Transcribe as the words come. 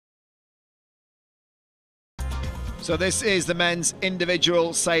So this is the men's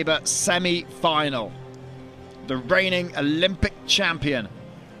individual sabre semi-final. The reigning Olympic champion,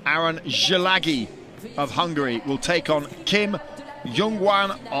 Aron Szilagyi of Hungary, will take on Kim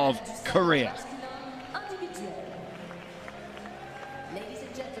Junghwan of Korea. Ladies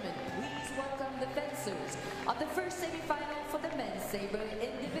and gentlemen, please welcome the fencers of the first semi-final for the men's sabre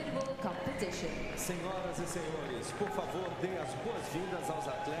individual competition. Senhoras e senhores, por favor, dê as boas-vindas aos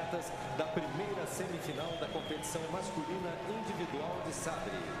atletas da primeira semifinal da competição masculina individual de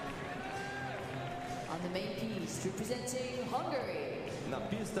sabre. On the main piece, representing Hungary. Na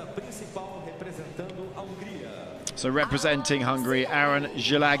pista principal, representando a Hungria. So representing Hungary, Aron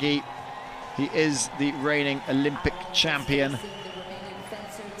Szilagyi. He is the reigning Olympic champion.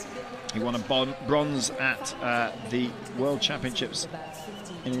 He won a bronze at the World Championships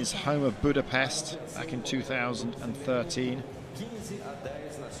in his home of Budapest back in 2013.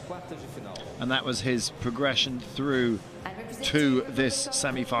 And that was his progression through to this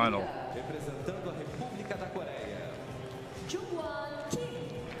semi-final.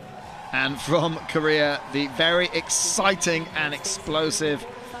 And from Korea, the very exciting and explosive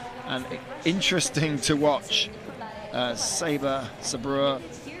and interesting to watch sabre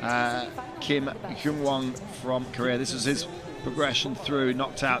Kim Junghwan from Korea. This was his progression through,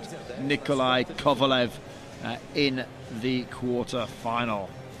 knocked out Nikolai KOVALEV in the quarter-final.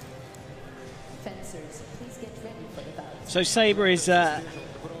 So sabre is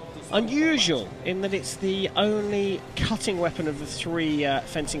unusual in that it's the only cutting weapon of the three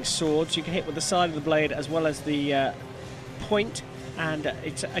fencing swords. You can hit with the side of the blade as well as the point, and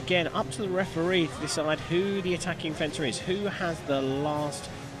it's again up to the referee to decide who the attacking fencer is, who has the last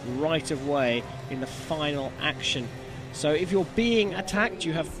right of way in the final action. So if you're being attacked,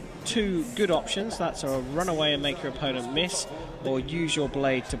 you have two good options. That's a run away and make your opponent miss, or use your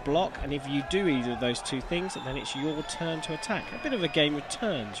blade to block. And if you do either of those two things, then it's your turn to attack. A bit of a game of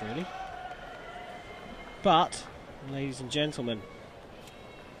turns, really. But, ladies and gentlemen,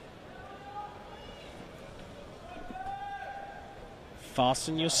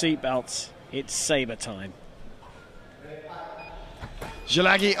 fasten your seatbelts. It's sabre time.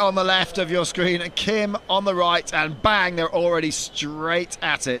 Szilagyi on the left of your screen, Kim on the right, and bang, they're already straight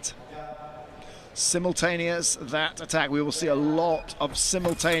at it. Simultaneous, that attack. We will see a lot of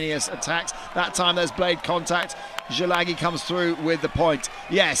simultaneous attacks. That time there's blade contact. Szilagyi comes through with the point.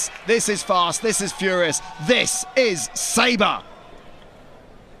 Yes, this is fast, this is furious, this is sabre.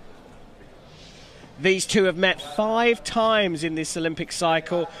 These two have met 5 times in this Olympic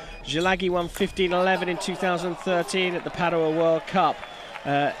cycle. Szilagyi won 15-11 in 2013 at the Padua World Cup.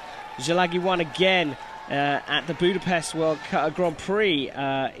 Szilagyi won again at the Budapest World Grand Prix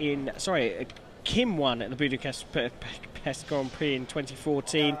Kim won at the Budapest Grand Prix in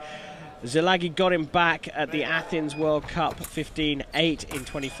 2014. Szilagyi got him back at the Athens World Cup 15-8 in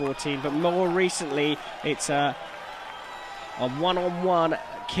 2014, but more recently it's a one-on-one.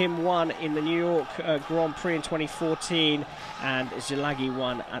 Kim won in the New York Grand Prix in 2014, and Szilagyi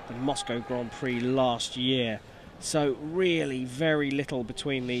won at the Moscow Grand Prix last year. So really very little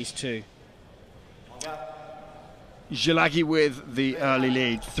between these two. Szilagyi with the early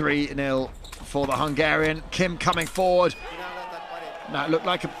lead, 3-0 for the Hungarian. Kim coming forward. Now it looked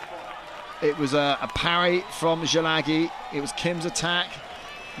like it was a parry from Szilagyi. It was Kim's attack.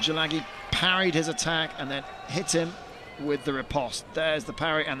 Szilagyi parried his attack and then hit him with the riposte. There's the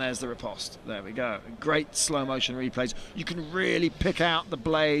parry and there's the riposte. There we go. Great slow motion replays. You can really pick out the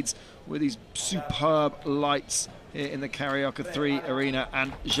blades with these superb lights in the Karaoke 3 arena,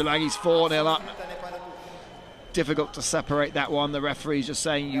 and Szilagyi's 4-0 up. Difficult to separate that one. The referee's just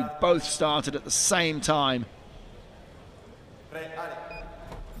saying you both started at the same time.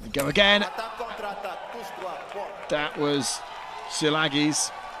 We go again. That was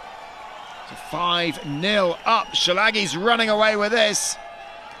Szilagyi's. So 5-0 up. Szilagyi's running away with this.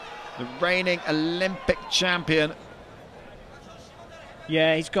 The reigning Olympic champion.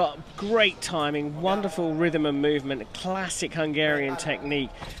 Yeah, he's got great timing, wonderful rhythm and movement, classic Hungarian technique,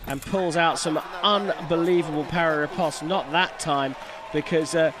 and pulls out some unbelievable parry riposte. Not that time,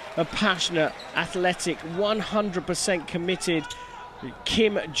 because a passionate, athletic, 100% committed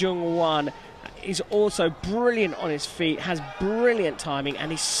Kim Junghwan is also brilliant on his feet, has brilliant timing,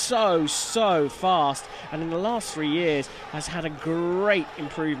 and he's so fast. And in the last 3 years, has had a great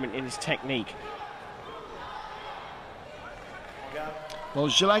improvement in his technique. Well,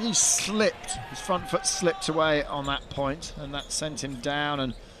 Szilagyi slipped, his front foot slipped away on that point, and that sent him down,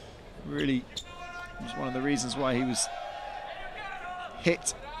 and really was one of the reasons why he was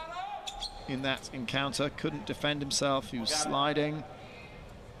hit in that encounter. Couldn't defend himself, he was sliding.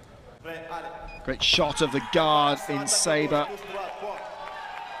 Great shot of the guard in Sabre.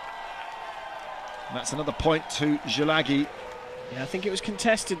 And that's another point to Szilagyi. Yeah, I think it was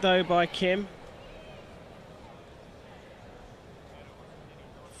contested though by Kim.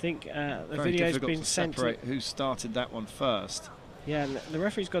 I think the video's been sent to who started that one first. Yeah, and the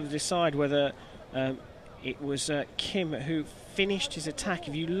referee's got to decide whether it was Kim who finished his attack.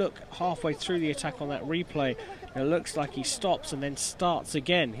 If you look halfway through the attack on that replay, it looks like he stops and then starts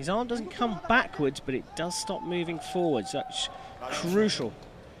again. His arm doesn't come backwards, but it does stop moving forwards. That's crucial.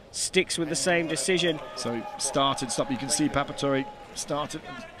 Sticks with the same decision. So started, stop. You can see Papatori started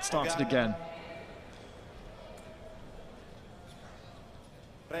again.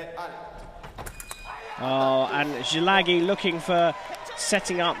 Oh, and Szilagyi looking for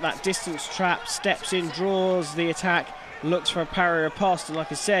setting up that distance trap, steps in, draws the attack, looks for a parry riposte, and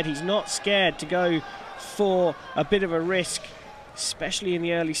like I said, he's not scared to go for a bit of a risk, especially in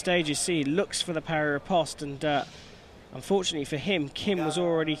the early stages. See, he looks for the parry riposte, and unfortunately for him, Kim was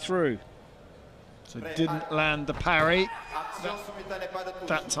already through. So didn't land the parry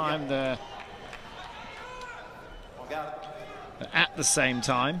that time there. At the same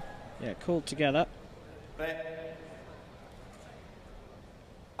time. Yeah, called together.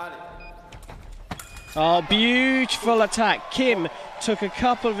 Oh, beautiful attack. Kim took a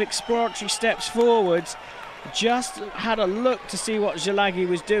couple of exploratory steps forwards, just had a look to see what Szilagyi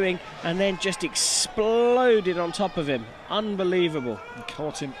was doing, and then just exploded on top of him. Unbelievable.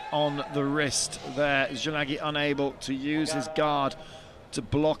 Caught him on the wrist there. Szilagyi unable to use his guard to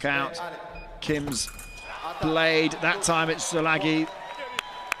block out Kim's blade. That time it's Szilagyi.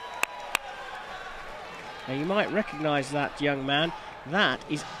 Now you might recognise that young man. That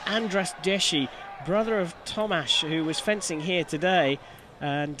is Andras Deshi, brother of Tomasz, who was fencing here today.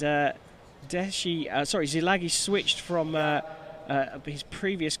 And Szilagyi switched from his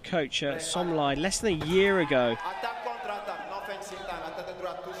previous coach, Somlai, less than a year ago.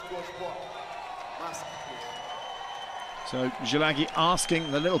 So Szilagyi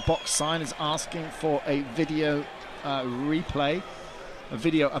asking, the little box sign is asking for a video replay, a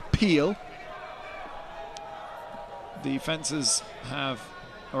video appeal. The fencers are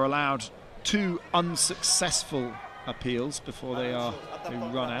allowed 2 unsuccessful appeals before they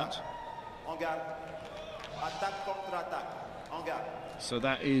run out. So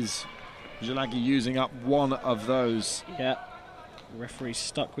that is Szilagyi using up one of those. Yeah, the referee's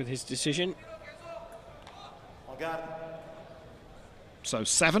stuck with his decision. So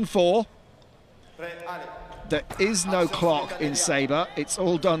 7-4. There is no clock in Sabre. It's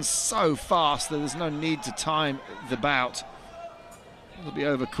all done so fast that there's no need to time the bout. It'll be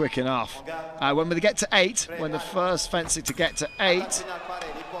over quick enough. When we get to 8, when the first fencing to get to 8,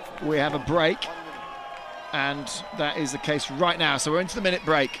 we have a break. And that is the case right now. So we're into the minute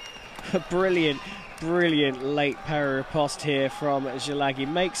break. Brilliant late parry riposte here from Szilagyi.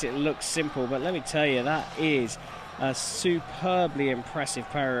 Makes it look simple, but let me tell you, that is a superbly impressive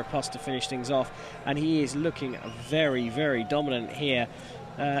parry riposte to finish things off, and he is looking very, very dominant here.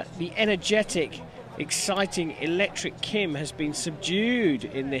 The energetic, exciting, electric Kim has been subdued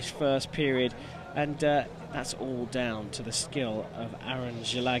in this first period, and that's all down to the skill of Aron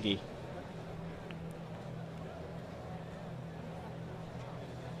Szilagyi.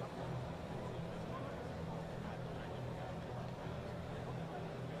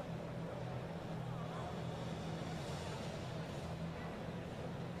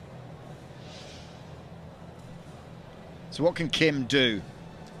 So what can Kim do?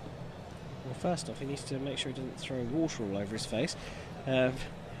 Well, first off, he needs to make sure he doesn't throw water all over his face.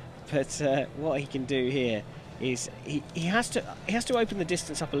 But what he can do here is he has to open the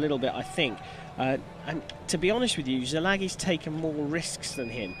distance up a little bit, I think. And to be honest with you, Szilagyi's taken more risks than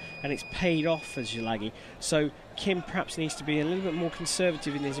him, and it's paid off for Szilagyi. So Kim perhaps needs to be a little bit more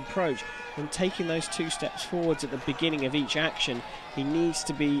conservative in his approach. And taking those 2 steps forwards at the beginning of each action, he needs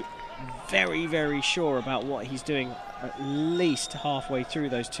to be very, very sure about what he's doing at least halfway through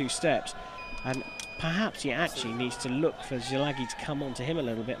those 2 steps. And perhaps he actually needs to look for Szilagyi to come onto him a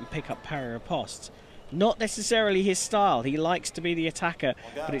little bit and pick up parry ripostes. Not necessarily his style. He likes to be the attacker,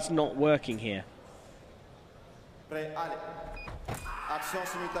 but it's not working here.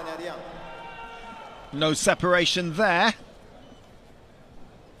 No separation there.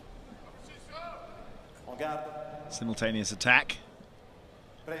 Simultaneous attack.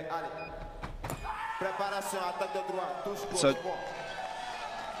 So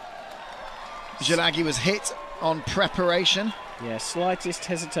Szilagyi was hit on preparation. Yeah, slightest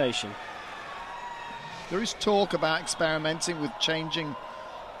hesitation. There is talk about experimenting with changing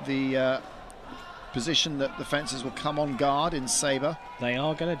the position that the fencers will come on guard in sabre. They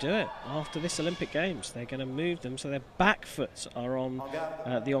are going to do it after this Olympic Games. They're going to move them so their back foots are on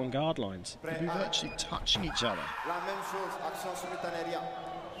the on-guard lines. They'll be virtually touching each other.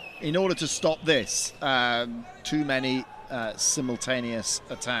 In order to stop this, too many simultaneous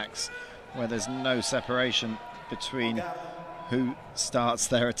attacks where there's no separation between who starts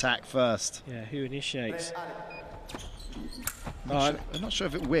their attack first. Yeah, who initiates. I'm not sure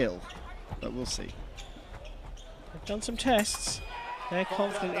if it will, but we'll see. They've done some tests. They're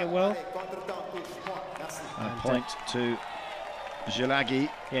confident it will. And point to Szilagyi.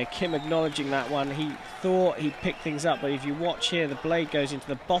 Yeah, Kim acknowledging that one. He thought he'd pick things up, but if you watch here, the blade goes into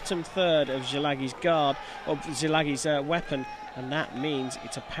the bottom third of Szilagyi's guard, or Szilagyi's weapon, and that means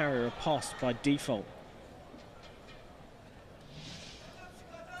it's a parry or a pass by default.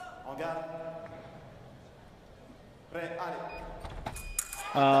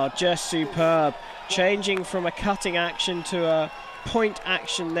 Just superb. Changing from a cutting action to a point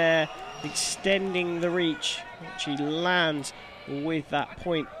action there, extending the reach, which he lands with that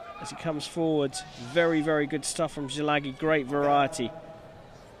point as he comes forwards. Very, very good stuff from Szilagyi, great variety.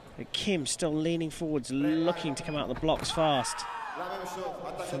 But Kim still leaning forwards, looking to come out the blocks fast.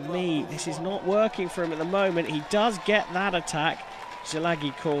 For me, this is not working for him at the moment. He does get that attack.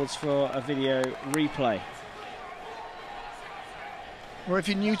 Szilagyi calls for a video replay. Or if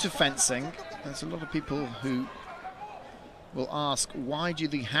you're new to fencing, there's a lot of people who will ask, why do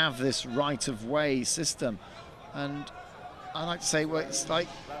they have this right-of-way system? And I like to say, well, it's like,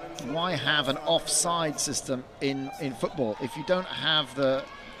 why have an offside system in football? If you don't have the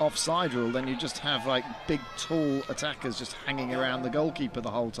offside rule, then you just have like big, tall attackers just hanging around the goalkeeper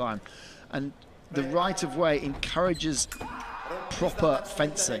the whole time. And the right-of-way encourages proper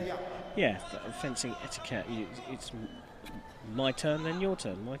fencing. Yeah, fencing etiquette. It's my turn, then your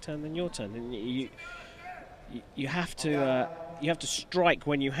turn. My turn, then your turn. And you have to strike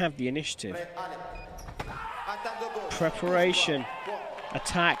when you have the initiative. Preparation,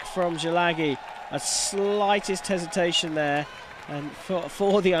 attack from Szilagyi. A slightest hesitation there, and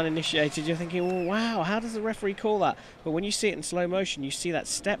for the uninitiated, you're thinking, well, wow, how does the referee call that? But when you see it in slow motion, you see that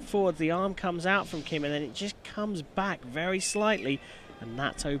step forward, the arm comes out from Kim, and then it just comes back very slightly, and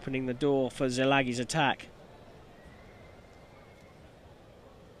that's opening the door for Szilagyi's attack.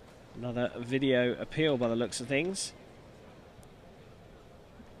 Another video appeal by the looks of things.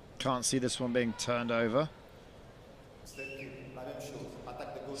 Can't see this one being turned over.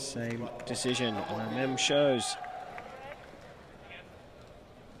 Same decision, and Mem shows.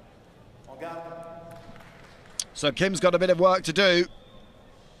 So Kim's got a bit of work to do.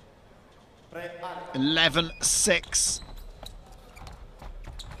 11-6.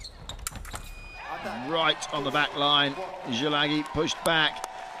 Right on the back line. Szilagyi pushed back.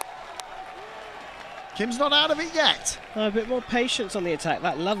 Kim's not out of it yet. A bit more patience on the attack.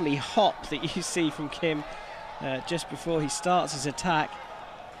 That lovely hop that you see from Kim just before he starts his attack.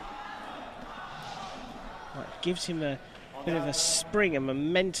 That gives him a bit of a spring and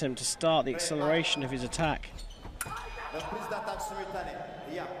momentum to start the acceleration of his attack.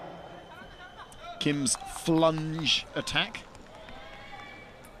 Kim's flunge attack.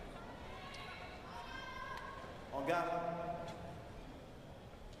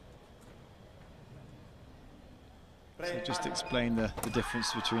 So just explain the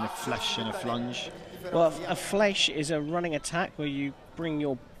difference between a flesh and a flunge. Well, a flesh is a running attack where you bring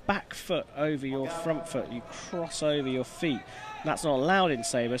your back foot over your front foot, you cross over your feet. That's not allowed in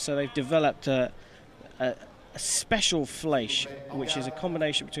sabre, so they've developed a special flesh, which is a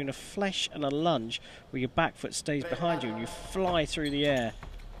combination between a flesh and a lunge, where your back foot stays behind you and you fly through the air.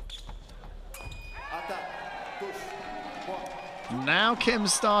 Now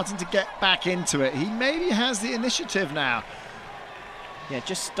Kim's starting to get back into it. He maybe has the initiative now. Yeah,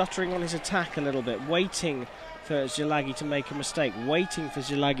 just stuttering on his attack a little bit, waiting for Szilagyi to make a mistake, waiting for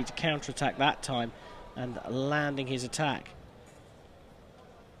Szilagyi to counter-attack that time, and landing his attack.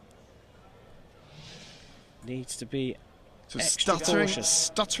 Needs to be so extra cautious.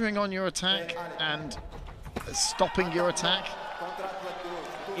 Stuttering on your attack and stopping your attack.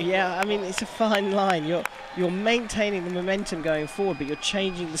 Yeah, I mean, it's a fine line. You're maintaining the momentum going forward, but you're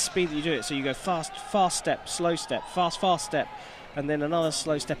changing the speed that you do it. So you go fast, fast step, fast step, and then another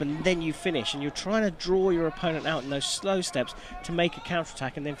slow step, and then you finish. And you're trying to draw your opponent out in those slow steps to make a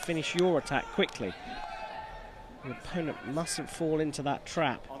counter-attack and then finish your attack quickly. Your opponent mustn't fall into that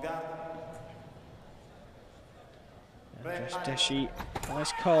trap. Deshi,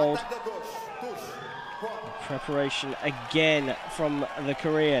 ice cold. Preparation again from the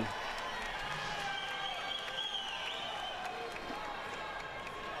Korean.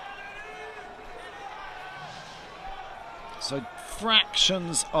 So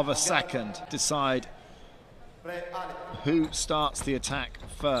fractions of a second decide who starts the attack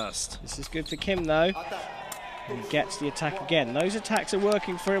first. This is good for Kim, though. He gets the attack again. Those attacks are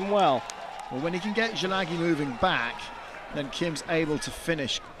working for him well. Well, when he can get Szilagyi moving back, then Kim's able to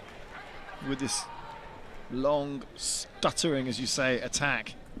finish with this long, stuttering, as you say,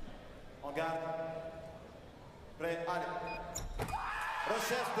 attack.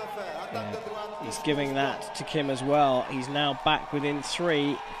 Yeah, he's giving that to Kim as well. He's now back within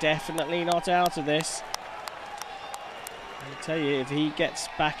 3. Definitely not out of this. I tell you, if he gets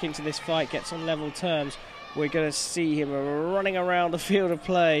back into this fight, gets on level terms, we're going to see him running around the field of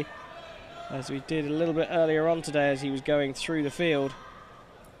play, as we did a little bit earlier on today as he was going through the field.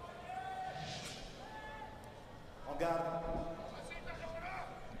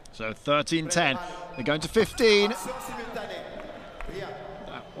 So 13-10. They're going to 15.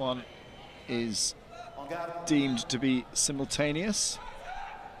 That one is deemed to be simultaneous.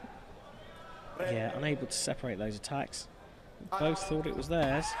 Yeah, unable to separate those attacks. Both thought it was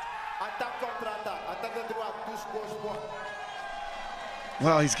theirs.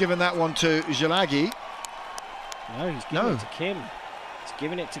 Well, he's given that one to Szilagyi. No, he's giving it to Kim. He's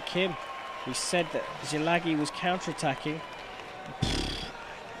giving it to Kim. He said that Szilagyi was counter-attacking.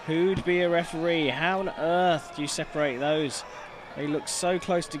 Who'd be a referee? How on earth do you separate those? They look so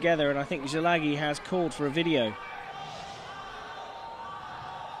close together, and I think Szilagyi has called for a video.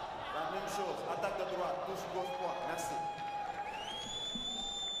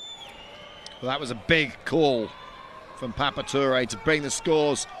 Well, that was a big call from Papature to bring the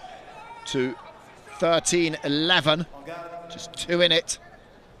scores to 13-11. Just 2 in it.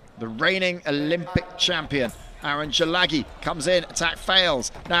 The reigning Olympic champion, Aron Szilagyi, comes in, attack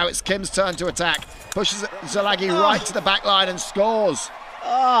fails. Now it's Kim's turn to attack. Pushes Szilagyi right to the back line and scores.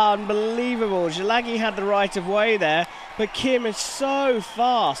 Oh, unbelievable. Szilagyi had the right of way there, but Kim is so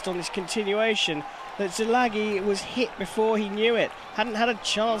fast on this continuation that Szilagyi was hit before he knew it. Hadn't had a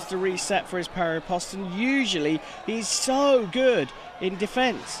chance to reset for his parry riposte, and usually he's so good in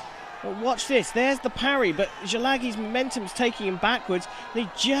defence. Well, watch this, there's the parry, but Szilagyi's momentum's taking him backwards, and he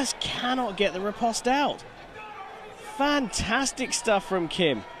just cannot get the riposte out. Fantastic stuff from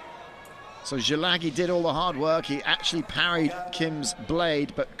Kim. So Szilagyi did all the hard work. He actually parried Kim's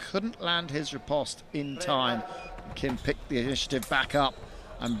blade, but couldn't land his riposte in time. Kim picked the initiative back up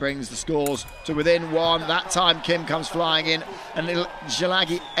and brings the scores to within 1. That time Kim comes flying in, and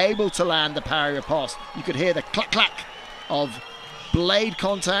Szilagyi able to land the parry riposte. You could hear the clack-clack of blade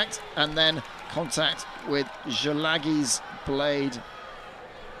contact, and then contact with Szilagyi's blade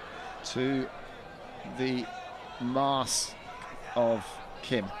to the mask of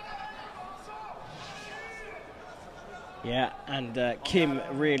Kim. Yeah, and Kim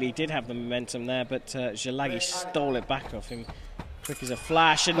really did have the momentum there, but Szilagyi stole it back off him quick as a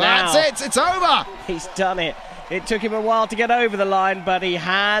flash, and now that's it, it's over! He's done it. It took him a while to get over the line, but he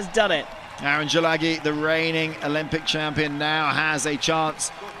has done it. Aron Szilagyi, the reigning Olympic champion, now has a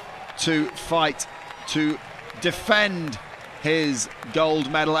chance to fight, to defend his gold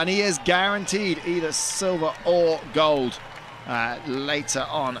medal, and he is guaranteed either silver or gold later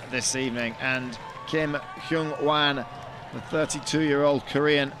on this evening. And Kim Junghwan, the 32-year-old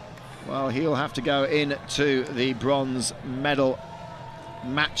Korean, well, he'll have to go into the bronze medal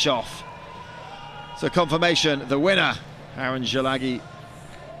match-off. So confirmation, the winner, Aron Szilagyi.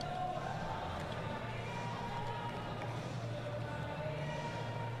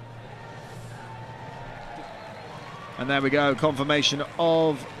 And there we go, confirmation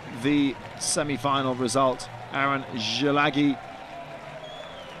of the semi-final result. Aron Szilagyi,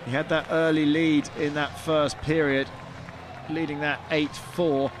 he had that early lead in that first period, leading that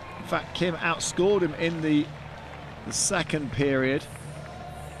 8-4. In fact, Kim outscored him in the second period.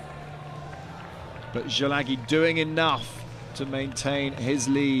 But Szilagyi doing enough to maintain his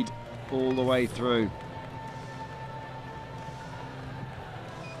lead all the way through.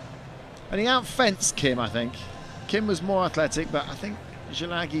 And he outfenced Kim, I think. Kim was more athletic, but I think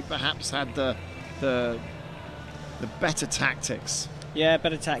Szilagyi perhaps had the better tactics. Yeah,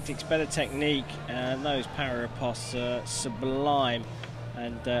 better tactics, better technique, and those parry ripostes are sublime.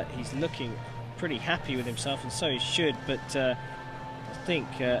 And he's looking pretty happy with himself, and so he should. But I think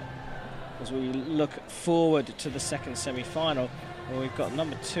as we look forward to the second semi-final, well, we've got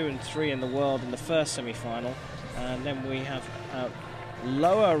number 2 and 3 in the world in the first semi-final, and then we have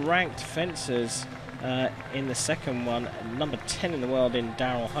lower-ranked fencers in the second one. Number 10 in the world in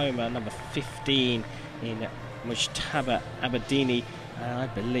Daryl Homer, number 15 in Mujtaba Abedini. I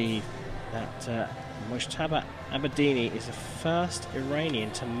believe that Mojtaba Abedini is the first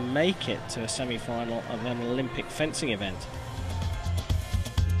Iranian to make it to a semi-final of an Olympic fencing event.